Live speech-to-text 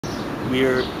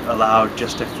we're allowed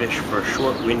just to fish for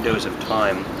short windows of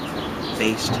time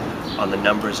based on the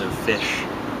numbers of fish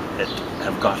that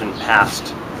have gotten past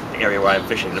the area where I'm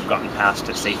fishing, that have gotten past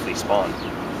to safely spawn.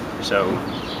 So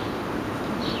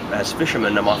as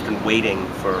fishermen, I'm often waiting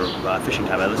for fishing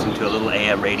time. I listen to a little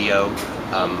AM radio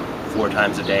 4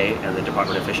 times a day, and the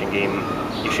Department of Fish and Game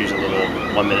issues a little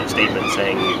 1-minute statement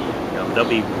saying, you know, there'll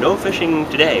be no fishing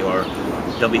today, or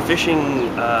they'll be fishing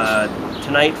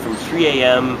tonight from 3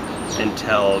 a.m.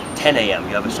 until 10 a.m.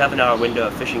 You have a 7-hour window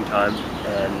of fishing time,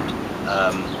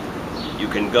 and you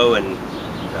can go and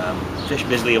fish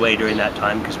busily away during that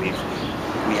time, because we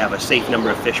have a safe number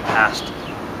of fish past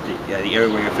the area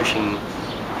where you're fishing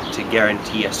to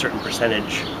guarantee a certain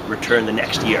percentage return the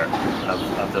next year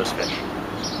of those fish.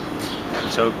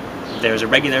 So there's a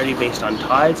regularity based on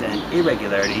tides and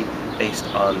irregularity based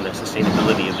on the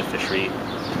sustainability of the fishery,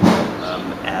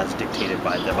 as dictated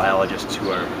by the biologists who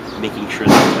are making sure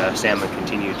that salmon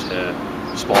continue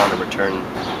to spawn and return,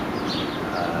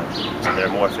 so there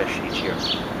are more fish each year.